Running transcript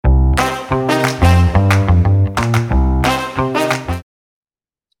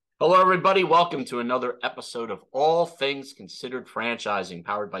Hello, everybody. Welcome to another episode of All Things Considered Franchising,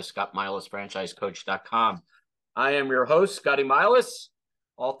 powered by Scott Milas, franchisecoach.com. I am your host, Scotty Milas.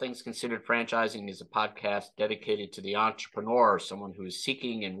 All Things Considered Franchising is a podcast dedicated to the entrepreneur, someone who is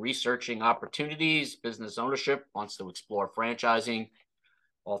seeking and researching opportunities, business ownership, wants to explore franchising.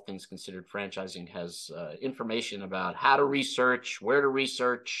 All Things Considered Franchising has information about how to research, where to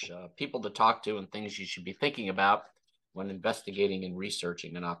research, people to talk to, and things you should be thinking about when investigating and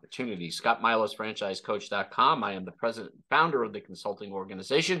researching an opportunity. Scott Milas, franchisecoach.com. I am the president and founder of the consulting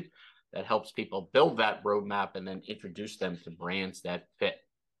organization that helps people build that roadmap and then introduce them to brands that fit.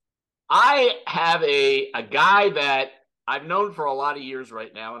 I have a guy that I've known for a lot of years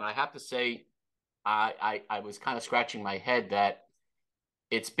right now, and I have to say I was kind of scratching my head that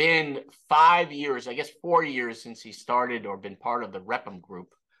it's been 5 years, I guess 4 years since he started or been part of the Rep'em group.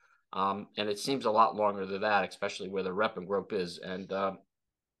 And it seems a lot longer than that, especially where the Rep'em group is. And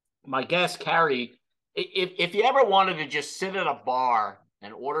my guest, Cary, if you ever wanted to just sit at a bar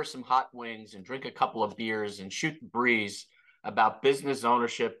and order some hot wings and drink a couple of beers and shoot the breeze about business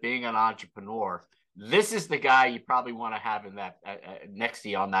ownership, being an entrepreneur, this is the guy you probably want to have in that next to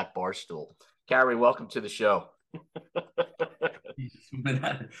you on that bar stool. Cary, welcome to the show.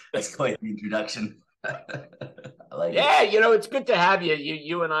 That's quite the introduction. I like it. It's good to have you.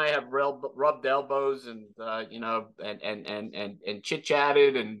 You and I have rubbed elbows and and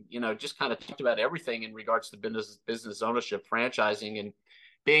chit-chatted and just kind of talked about everything in regards to business ownership, franchising, and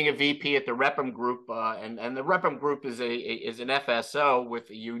being a VP at the Rep'em Group. And the Rep'em Group is an FSO with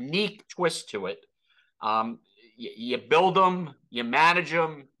a unique twist to it. You build them, you manage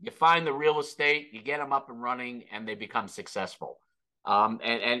them, you find the real estate, you get them up and running, and they become successful. And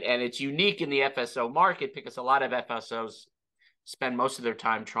it's unique in the FSO market because a lot of FSOs spend most of their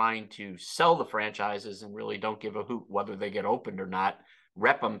time trying to sell the franchises and really don't give a hoot whether they get opened or not.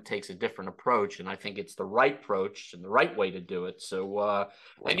 Rep'em takes a different approach, and I think it's the right approach and the right way to do it. So,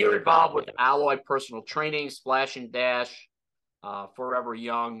 and you're involved with Alloy Personal Training, Splash and Dash, Forever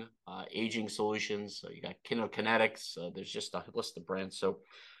Young, Aging Solutions. You got Kinetics. There's just a list of brands. So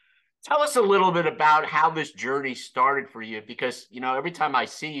tell us a little bit about how this journey started for you, because, every time I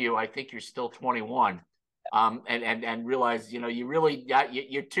see you, I think you're still 21, and realize,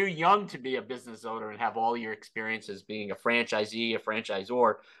 you're too young to be a business owner and have all your experiences being a franchisee, a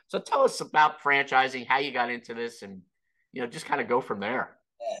franchisor. So tell us about franchising, how you got into this, and, just kind of go from there.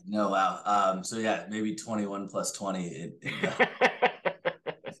 Yeah, no, wow. So yeah, maybe 21 plus 20.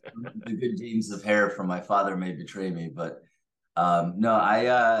 The good genes of hair from my father may betray me, but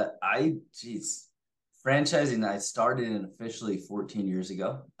no, geez, franchising, I started in officially 14 years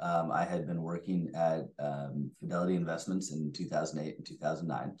ago. I had been working at Fidelity Investments in 2008 and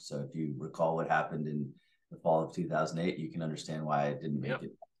 2009. So if you recall what happened in the fall of 2008, you can understand why I didn't make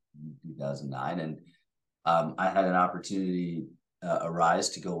it in 2009. And I had an opportunity arise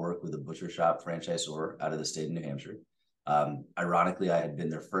to go work with a butcher shop franchisor out of the state of New Hampshire. Ironically, I had been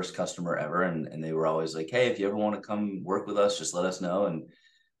their first customer ever, and they were always like, hey, if you ever want to come work with us, just let us know. And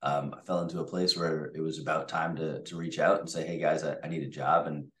I fell into a place where it was about time to reach out and say, hey guys, I need a job.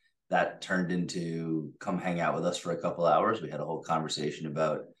 And that turned into come hang out with us for a couple hours. We had a whole conversation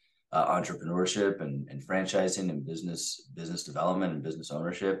about entrepreneurship and franchising and business development and business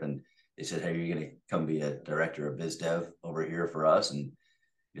ownership. And they said, hey, you're going to come be a director of biz dev over here for us. And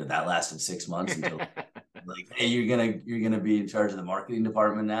that lasted 6 months until like, hey, you're gonna be in charge of the marketing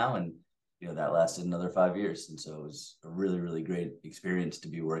department now. And that lasted another 5 years. And so it was a really, really great experience to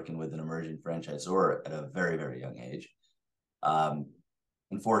be working with an emerging franchisor at a very, very young age.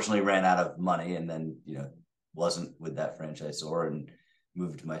 Unfortunately ran out of money, and then wasn't with that franchisor, and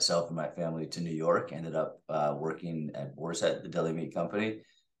moved myself and my family to New York. Ended up working at Boar's Head, the deli meat company.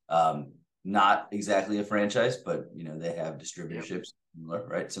 Not exactly a franchise, but they have distributorships,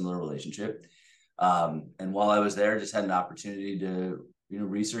 similar relationship. And while I was there, just had an opportunity to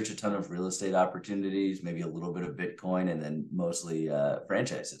research a ton of real estate opportunities, maybe a little bit of Bitcoin, and then mostly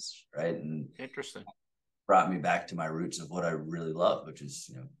franchises, right? And interesting. Brought me back to my roots of what I really love, which is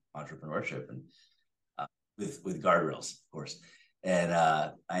entrepreneurship, and with guardrails, of course. And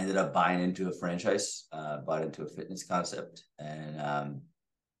I ended up buying into a franchise, bought into a fitness concept, and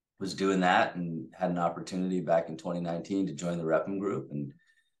was doing that, and had an opportunity back in 2019 to join the Rep'em Group. And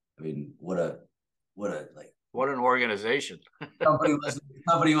I mean, what an organization.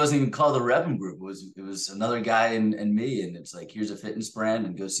 company wasn't even called the Rep'em Group. It was another guy and me, and it's like, here's a fitness brand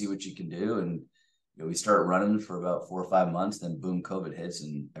and go see what you can do. And we start running for about 4 or 5 months, then boom, COVID hits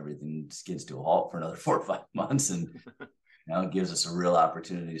and everything skids to a halt for another 4 or 5 months. And it gives us a real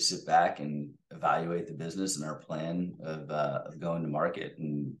opportunity to sit back and evaluate the business and our plan of going to market.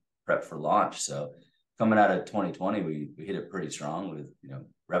 And prep for launch. So coming out of 2020, we hit it pretty strong with,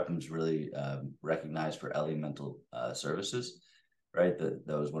 Repham's really recognized for elemental services, right?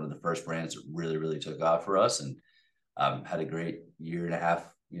 That was one of the first brands that really, really took off for us, and had a great year and a half,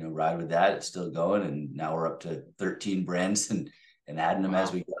 ride with that. It's still going, and now we're up to 13 brands and adding them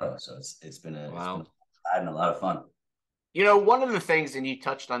as we go. So it's been adding a lot of fun. One of the things, and you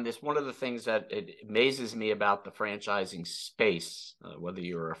touched on this, one of the things that it amazes me about the franchising space, whether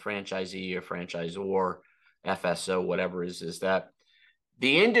you're a franchisee or franchisor, FSO, whatever is that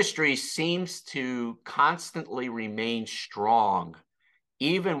the industry seems to constantly remain strong,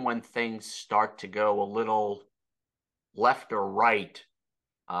 even when things start to go a little left or right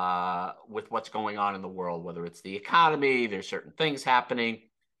with what's going on in the world, whether it's the economy, there's certain things happening.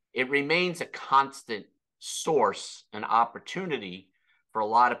 It remains a constant source and opportunity for a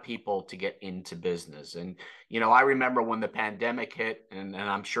lot of people to get into business. And, I remember when the pandemic hit, and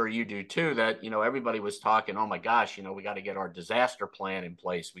I'm sure you do too, that, everybody was talking, oh my gosh, we got to get our disaster plan in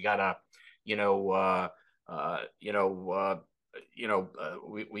place. We got to, we got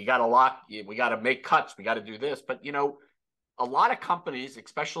to we got to make cuts. We got to do this. But, a lot of companies,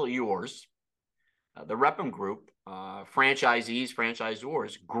 especially yours, the Repham Group, franchisees,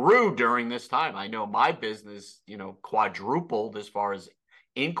 franchisors grew during this time. I know my business, quadrupled as far as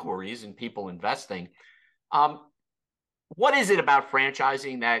inquiries and people investing. What is it about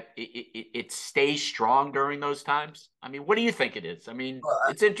franchising that it stays strong during those times? I mean, what do you think it is? I mean,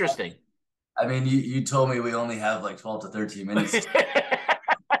 it's interesting. I mean, you told me we only have like 12 to 13 minutes.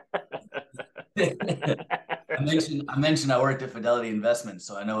 I mentioned I worked at Fidelity Investments,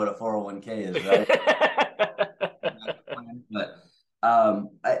 so I know what a 401k is, right? But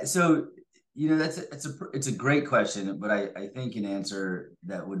it's a great question, but I think an answer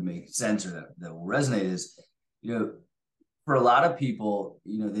that would make sense or that will resonate is, for a lot of people,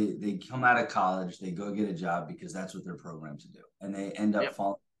 they come out of college, they go get a job because that's what they're programmed to do, and they end up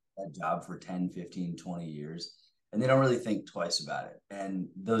following that job for 10, 15, 20 years. And they don't really think twice about it. And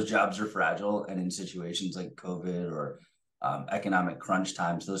those jobs are fragile. And in situations like COVID or economic crunch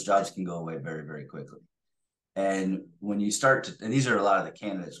times, those jobs can go away very, very quickly. And when you start to, and these are a lot of the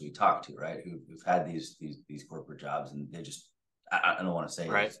candidates we talk to, right, who've had these corporate jobs, and they just, I don't want to say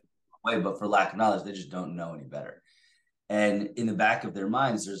right, way, but for lack of knowledge, they just don't know any better. And in the back of their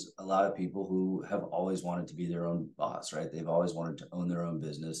minds, there's a lot of people who have always wanted to be their own boss, right? They've always wanted to own their own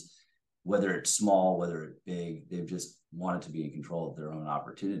business. Whether it's small, whether it's big, they've just wanted to be in control of their own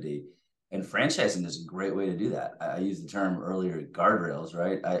opportunity. And franchising is a great way to do that. I used the term earlier, guardrails,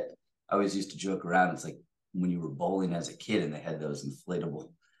 right? I always used to joke around. It's like when you were bowling as a kid and they had those inflatable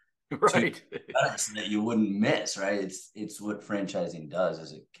right that you wouldn't miss, right? It's what franchising does,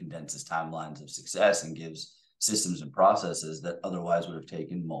 is it condenses timelines of success and gives systems and processes that otherwise would have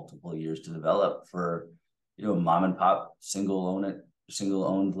taken multiple years to develop for, mom and pop single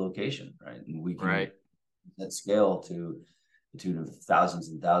owned location, right? And we can that scale to the tune of thousands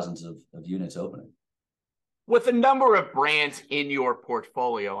and thousands of units opening. With a number of brands in your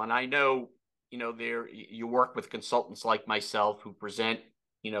portfolio, and I know, you work with consultants like myself who present,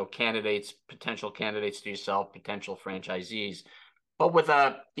 potential candidates to yourself, potential franchisees. But with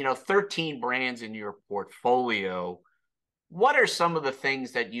 13 brands in your portfolio, what are some of the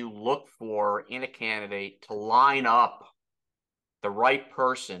things that you look for in a candidate to line up the right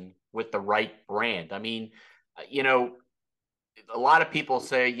person with the right brand? I mean, a lot of people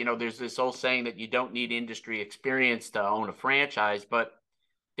say, there's this old saying that you don't need industry experience to own a franchise, but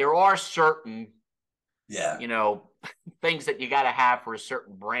there are certain, things that you got to have for a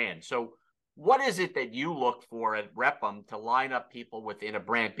certain brand. So what is it that you look for at Repham to line up people within a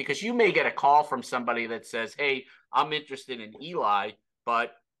brand? Because you may get a call from somebody that says, hey, I'm interested in Eli,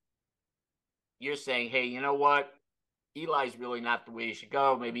 but you're saying, hey, you know what? Eli's really not the way you should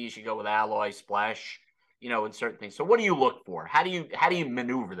go. Maybe you should go with Alloy, Splash, and certain things. So what do you look for? How do you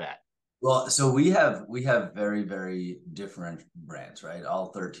maneuver that? Well, so we have very, very different brands, right?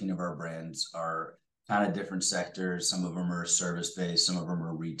 All 13 of our brands are kind of different sectors. Some of them are service based, some of them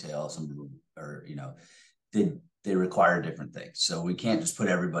are retail, some of them are, they require different things. So we can't just put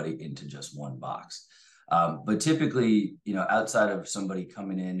everybody into just one box. But typically, outside of somebody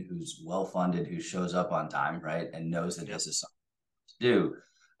coming in who's well-funded, who shows up on time, right, and knows that this is something to do,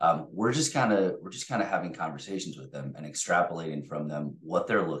 we're just kind of having conversations with them and extrapolating from them what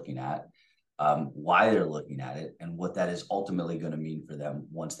they're looking at, why they're looking at it, and what that is ultimately going to mean for them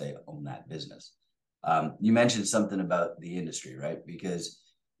once they own that business. You mentioned something about the industry, right? Because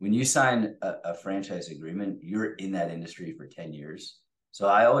when you sign a franchise agreement, you're in that industry for 10 years. So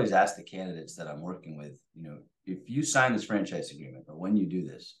I always ask the candidates that I'm working with, if you sign this franchise agreement, or when you do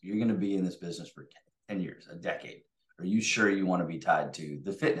this, you're going to be in this business for 10 years, a decade. Are you sure you want to be tied to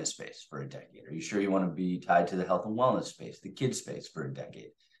the fitness space for a decade? Are you sure you want to be tied to the health and wellness space, the kids space for a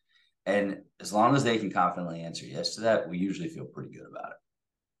decade? And as long as they can confidently answer yes to that, we usually feel pretty good about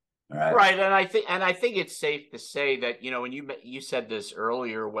it. All right. Right, and I think it's safe to say that, and you said this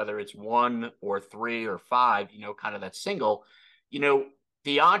earlier, whether it's one or three or five, kind of that single, you know,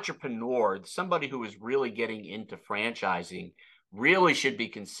 the entrepreneur, somebody who is really getting into franchising, really should be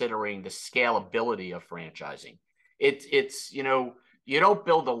considering the scalability of franchising. It's you don't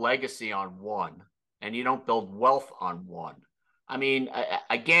build a legacy on one, and you don't build wealth on one. I mean,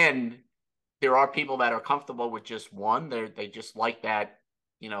 again, there are people that are comfortable with just one. They just like that,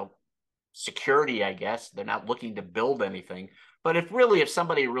 you know, security, I guess. They're not looking to build anything. But if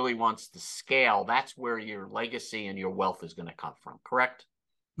somebody really wants to scale, that's where your legacy and your wealth is going to come from. Correct?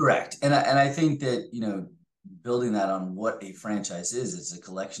 Correct. And I think that, building that on what a franchise is, it's a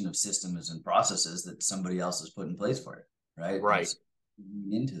collection of systems and processes that somebody else has put in place for it. Right. Right. And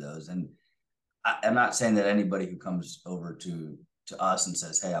so into those. And I'm not saying that anybody who comes over to us and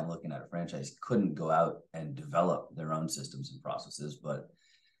says, hey, I'm looking at a franchise, couldn't go out and develop their own systems and processes, but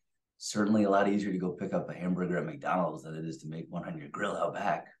certainly a lot easier to go pick up a hamburger at McDonald's than it is to make one on your grill out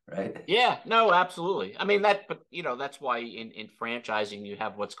back, right? Yeah, no, absolutely. I mean but that's why in franchising you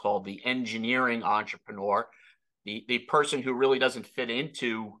have what's called the engineering entrepreneur, the person who really doesn't fit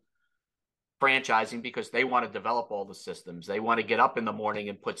into franchising because they want to develop all the systems. They want to get up in the morning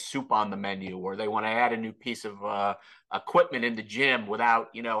and put soup on the menu, or they want to add a new piece of equipment in the gym without,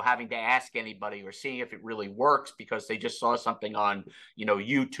 having to ask anybody or seeing if it really works because they just saw something on,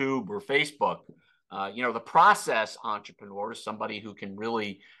 YouTube or Facebook. The process entrepreneur is somebody who can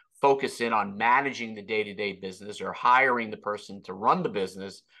really focus in on managing the day-to-day business or hiring the person to run the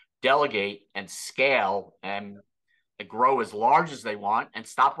business, delegate and scale and grow as large as they want and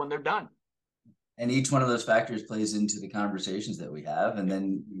stop when they're done. And each one of those factors plays into the conversations that we have. And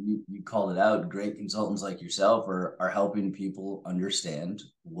then you called it out. Great consultants like yourself are helping people understand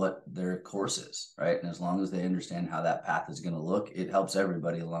what their course is, right? And as long as they understand how that path is going to look, it helps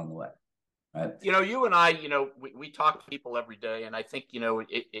everybody along the way, right? You and I, we talk to people every day, and I think,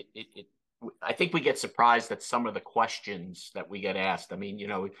 I think we get surprised at some of the questions that we get asked. I mean,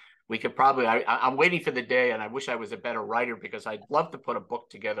 we could probably, I'm waiting for the day, and I wish I was a better writer because I'd love to put a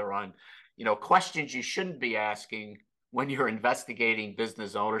book together on, questions you shouldn't be asking when you're investigating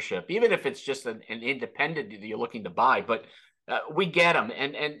business ownership, even if it's just an independent that you're looking to buy. But we get them.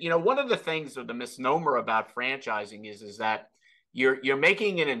 And one of the things, or the misnomer about franchising is that you're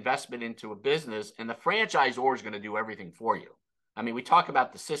making an investment into a business and the franchisor is going to do everything for you. I mean, we talk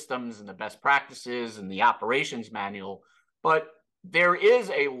about the systems and the best practices and the operations manual, but there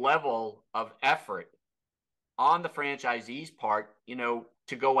is a level of effort on the franchisee's part,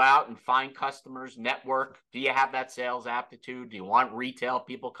 to go out and find customers, network. Do you have that sales aptitude? Do you want retail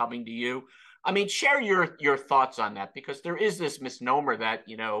people coming to you? I mean, share your thoughts on that, because there is this misnomer that,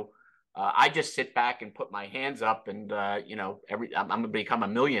 I just sit back and put my hands up and, I'm going to become a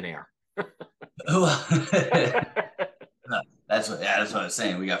millionaire. That's what I was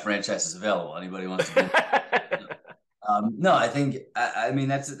saying. We got franchises available. Anybody wants to no, I think I mean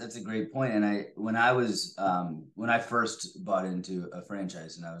that's a great point. And when I first bought into a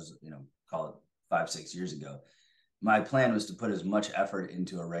franchise, and I was call it 5-6 years ago, my plan was to put as much effort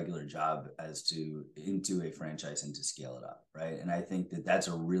into a regular job as into a franchise and to scale it up, right? And I think that that's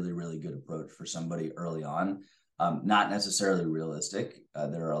a really, really good approach for somebody early on. Not necessarily realistic.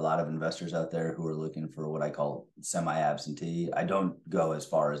 There are a lot of investors out there who are looking for what I call semi-absentee. I don't go as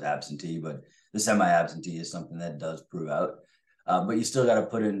far as absentee, but the semi-absentee is something that does prove out. But you still got to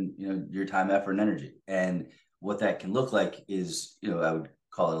put in, your time, effort, and energy. And what that can look like is, I would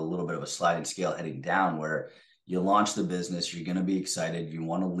call it a little bit of a sliding scale heading down, where you launch the business, you're going to be excited, you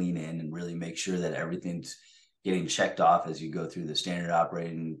want to lean in and really make sure that everything's getting checked off as you go through the standard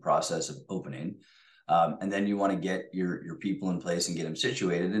operating process of opening. And then you want to get your people in place and get them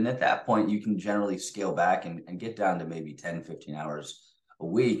situated. And at that point, you can generally scale back and get down to maybe 10, 15 hours a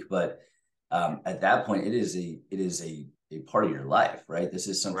week. But at that point, it is a part of your life, right? This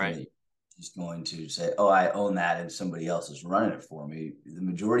is something right. that you're just going to say, oh, I own that and somebody else is running it for me. The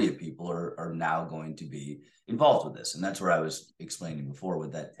majority of people are now going to be involved with this. And that's where I was explaining before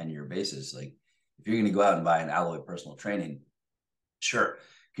with that 10-year basis. Like, if you're going to go out and buy an Alloy personal training, sure.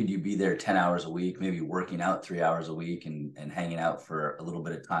 Could you be there 10 hours a week, maybe working out 3 hours a week and hanging out for a little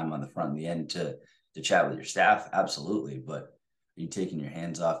bit of time on the front and the end to chat with your staff? Absolutely. But are you taking your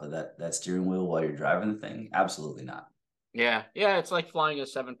hands off of that steering wheel while you're driving the thing? Absolutely not. Yeah, yeah, it's like flying a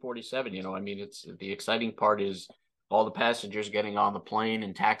 747, I mean, it's the exciting part is all the passengers getting on the plane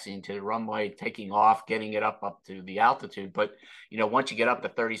and taxiing to the runway, taking off, getting it up to the altitude. But, once you get up to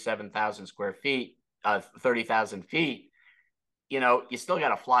 37,000 square feet, 30,000 feet, you still got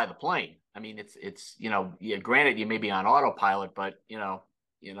to fly the plane. I mean, yeah, granted, you may be on autopilot, but, you're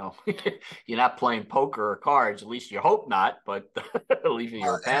not playing poker or cards. At least you hope not, but at least you're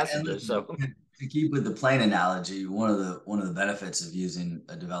a And passenger. listen, So, to keep with the plane analogy, one of the benefits of using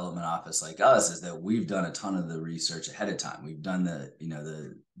a development office like us is that we've done a ton of the research ahead of time. We've done the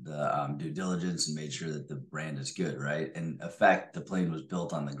due diligence and made sure that the brand is good, right? In effect, the plane was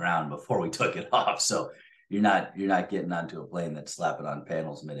built on the ground before we took it off, so you're not getting onto a plane that's slapping on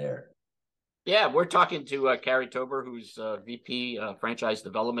panels midair. yeah, we're talking to Cary Tober, who's VP franchise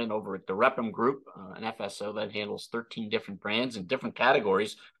development over at the Repham Group, an FSO that handles 13 different brands in different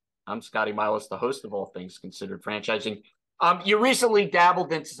categories. I'm Scotty Milas, the host of All Things Considered Franchising. You recently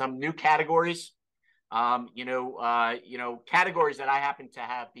dabbled into some new categories. Categories that I happen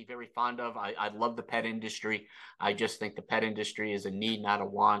to be very fond of. I love the pet industry. I just think the pet industry is a need, not a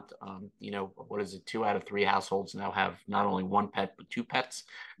want. What is it? 2 out of 3 households now have not only one pet, but 2 pets,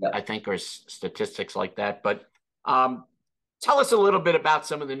 Yeah. I think, are statistics like that. But um, tell us a little bit about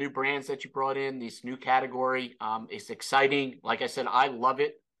some of the new brands that you brought in, this new category. It's exciting. Like I said, I love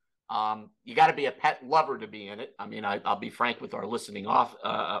it. You got to be a pet lover to be in it. I mean, I'll be frank with our listening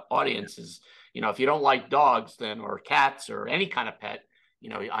audiences. If you don't like dogs, then or cats or any kind of pet,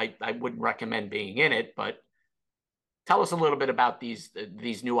 I wouldn't recommend being in it. But tell us a little bit about these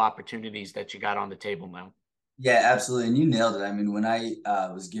new opportunities that you got on the table now. Yeah, absolutely. And you nailed it. I mean, when I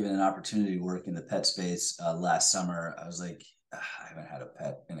was given an opportunity to work in the pet space last summer, I was like, I haven't had a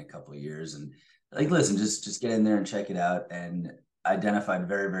pet in a couple of years. And like, listen, just get in there and check it out. And identified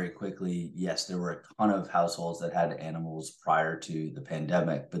very, very quickly, yes, there were a ton of households that had animals prior to the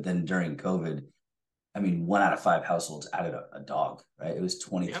pandemic. But then during COVID, I mean, 1 out of 5 households added a dog, right? It was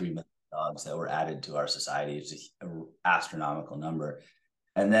 23 Yep. million dogs that were added to our society. It's an astronomical number.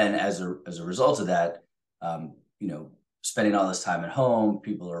 And then as a result of that, um, you know, spending all this time at home,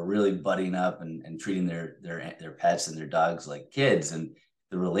 people are really buddying up and treating their pets and their dogs like kids, and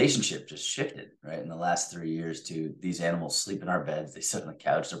the relationship just shifted right in the last 3 years to these animals sleep in our beds, they sit on the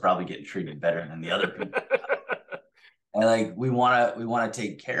couch, they're probably getting treated better than the other people, and like we want to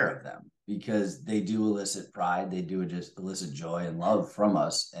take care of them because they do elicit pride, they do just elicit joy and love from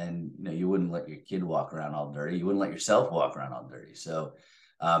us, and you wouldn't let your kid walk around all dirty, you wouldn't let yourself walk around all dirty. So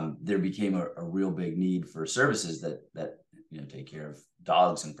there became a real big need for services that take care of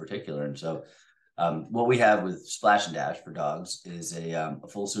dogs in particular. And so what we have with Splash and Dash for dogs is a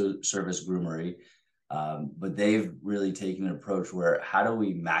full service groomery, but they've really taken an approach where how do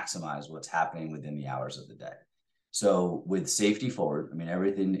we maximize what's happening within the hours of the day. So with safety forward, I mean,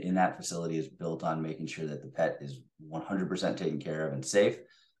 everything in that facility is built on making sure that the pet is 100% taken care of and safe,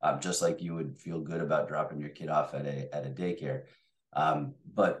 just like you would feel good about dropping your kid off at a daycare.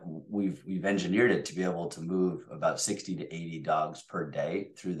 But we've engineered it to be able to move about 60 to 80 dogs per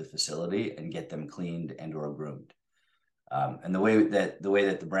day through the facility and get them cleaned and or groomed. And the way that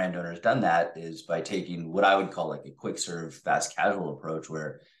the brand owner has done that is by taking what I would call like a quick serve, fast casual approach,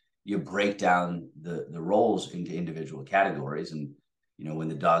 where you break down the roles into individual categories. And when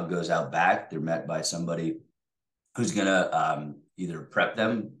the dog goes out back, they're met by somebody who's gonna either prep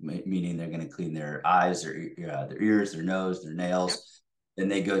them, meaning they're gonna clean their eyes, their ears, their nose, their Yep. nails. Then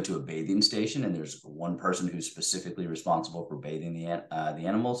they go to a bathing station, and there's one person who's specifically responsible for bathing the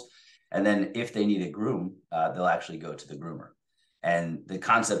animals. And then if they need a groom, they'll actually go to the groomer. And the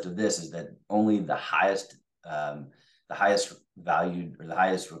concept of this is that only the highest valued or the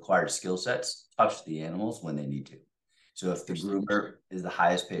highest required skill sets touch the animals when they need to. So if the Interesting. groomer is the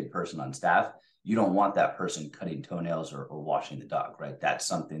highest paid person on staff, you don't want that person cutting toenails or washing the dog, right? That's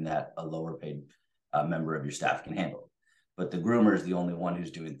something that a lower paid member of your staff can handle. But the groomer is the only one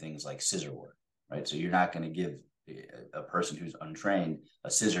who's doing things like scissor work, right? So you're not going to give a person who's untrained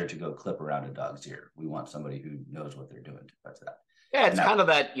a scissor to go clip around a dog's ear. We want somebody who knows what they're doing to touch that. Yeah, And it's that, kind of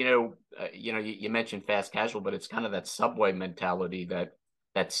that, you mentioned fast casual, but it's kind of that subway mentality, that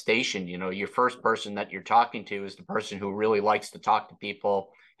station, your first person that you're talking to is the person who really likes to talk to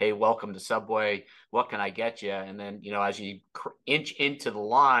people. Hey, welcome to Subway. What can I get you? And then, as you inch into the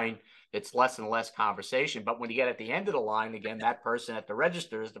line, it's less and less conversation. But when you get at the end of the line, again, that person at the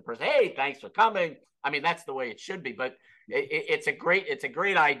register is the person, hey, thanks for coming. I mean, that's the way it should be. But it's a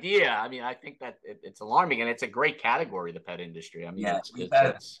great idea. I mean, I think that it's alarming, and it's a great category, the pet industry. I mean, yeah, it's we've it's had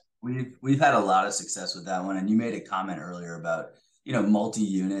it's we've we've had a lot of success with that one. And you made a comment earlier about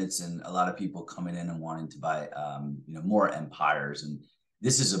multi-units and a lot of people coming in and wanting to buy, more empires. And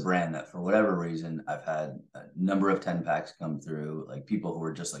this is a brand that for whatever reason, I've had a number of 10 packs come through, like people who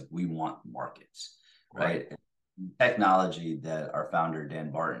are just like, we want markets, right? Technology that our founder,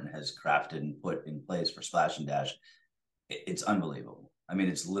 Dan Barton, has crafted and put in place for Splash and Dash, it's unbelievable. I mean,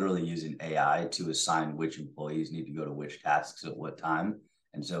 it's literally using AI to assign which employees need to go to which tasks at what time.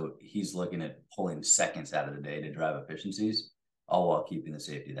 And so he's looking at pulling seconds out of the day to drive efficiencies, all while keeping the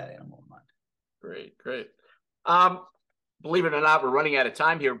safety of that animal in mind. Great, great. Believe it or not, we're running out of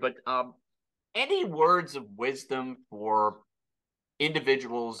time here, but any words of wisdom for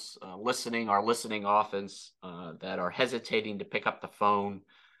individuals listening, our listening audience that are hesitating to pick up the phone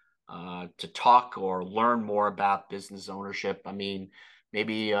to talk or learn more about business ownership? I mean,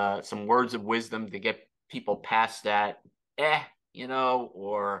 maybe some words of wisdom to get people past that,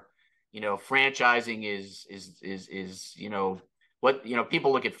 or franchising is what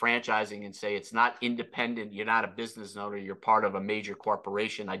people look at franchising and say it's not independent. You're not a business owner. You're part of a major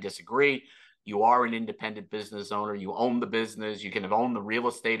corporation. I disagree. You are an independent business owner. You own the business. You can own the real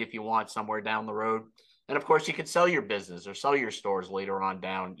estate if you want somewhere down the road. And of course, you can sell your business or sell your stores later on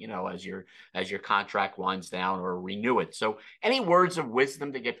down, as your contract winds down or renew it. So any words of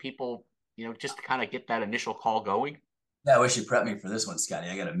wisdom to get people, just to kind of get that initial call going? Yeah, I wish you prepped me for this one, Scotty.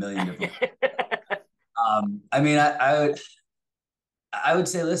 I got a million different. I mean, I would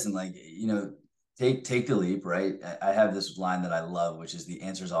say, listen, like, take the leap, right? I have this line that I love, which is the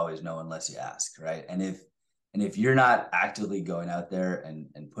answer is always no unless you ask, right? And if you're not actively going out there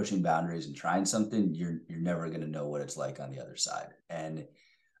and pushing boundaries and trying something, you're never going to know what it's like on the other side. And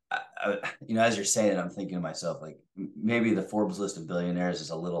as you're saying it, I'm thinking to myself, like, maybe the Forbes list of billionaires is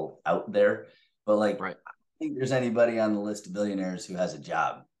a little out there, but like, right. I don't think there's anybody on the list of billionaires who has a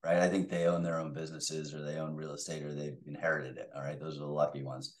job, right? I think they own their own businesses or they own real estate or they've inherited it. All right. Those are the lucky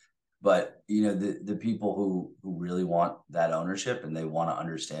ones. But the people who really want that ownership and they want to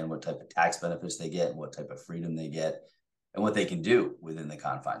understand what type of tax benefits they get and what type of freedom they get and what they can do within the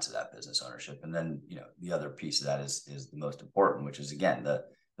confines of that business ownership. And then the other piece of that is the most important, which is again the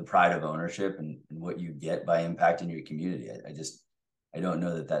pride of ownership and what you get by impacting your community. I don't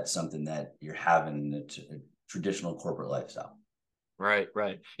know that that's something that you're having in a traditional corporate lifestyle. Right.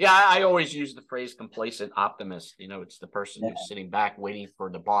 Yeah, I always use the phrase complacent optimist. It's the person who's sitting back waiting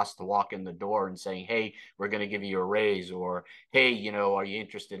for the boss to walk in the door and saying, hey, we're going to give you a raise, or, hey, are you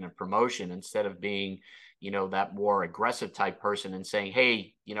interested in a promotion, instead of being, that more aggressive type person and saying,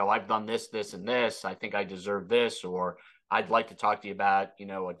 hey, I've done this, this, and this. I think I deserve this, or I'd like to talk to you about,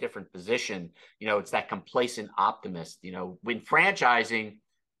 a different position. It's that complacent optimist. When franchising,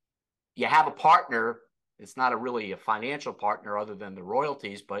 you have a partner. It's not really a financial partner other than the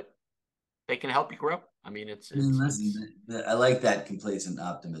royalties, but they can help you grow. I mean, I like that complacent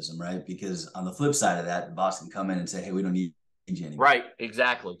optimism, right? Because on the flip side of that, the boss can come in and say, hey, we don't need you anymore. Right.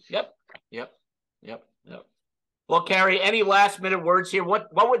 Exactly. Yep. Well, Cary, any last minute words here? What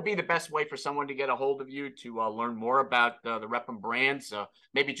would be the best way for someone to get a hold of you to learn more about the Rep 'Em brands?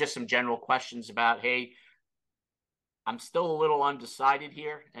 Maybe just some general questions about, hey, I'm still a little undecided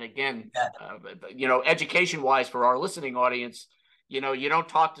here. And again, education wise for our listening audience, you don't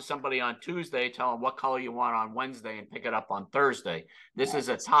talk to somebody on Tuesday, tell them what color you want on Wednesday and pick it up on Thursday. This is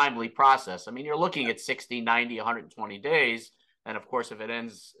a timely process. I mean, you're looking at 60, 90, 120 days. And of course, if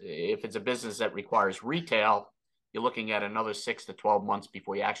it's a business that requires retail, you're looking at another 6 to 12 months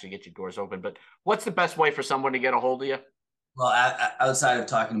before you actually get your doors open. But what's the best way for someone to get a hold of you? Well, outside of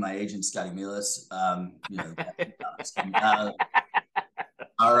talking to my agent, Scotty Milas,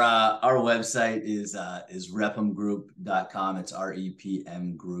 our website is repmgroup.com. It's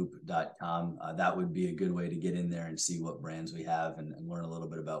repmgroup.com. That would be a good way to get in there and see what brands we have and learn a little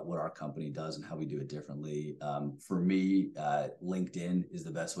bit about what our company does and how we do it differently. For me, LinkedIn is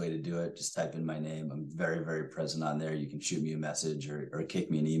the best way to do it. Just type in my name. I'm very, very present on there. You can shoot me a message or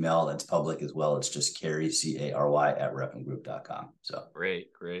kick me an email. That's public as well. It's just Cary, Cary @repmgroup.com. So great.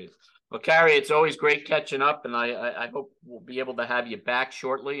 Well, Cary, it's always great catching up, and I hope we'll be able to have you back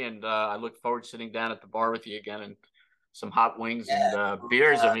shortly. And I look forward to sitting down at the bar with you again and some hot wings and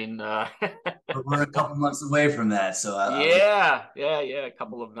beers. I mean, we're a couple months away from that, so a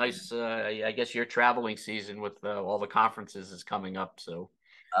couple of nice. I guess your traveling season with all the conferences is coming up. So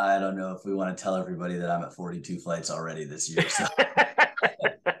I don't know if we want to tell everybody that I'm at 42 flights already this year. So.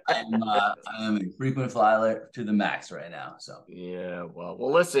 I am a frequent flyer to the max right now. So yeah,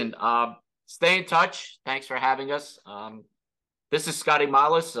 well, listen, stay in touch. Thanks for having us. This is Scotty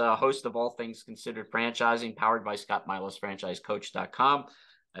Milas, host of All Things Considered Franchising, powered by ScottMilasFranchiseCoach.com.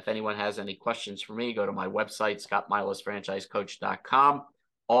 If anyone has any questions for me, go to my website, scottmilasfranchisecoach.com,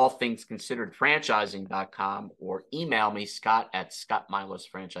 allthingsconsideredfranchising.com, or email me,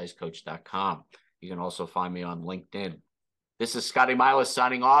 scott@scottmilasfranchisecoach.com. You can also find me on LinkedIn. This is Scotty Milas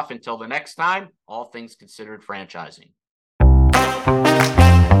signing off. Until the next time, all things considered franchising.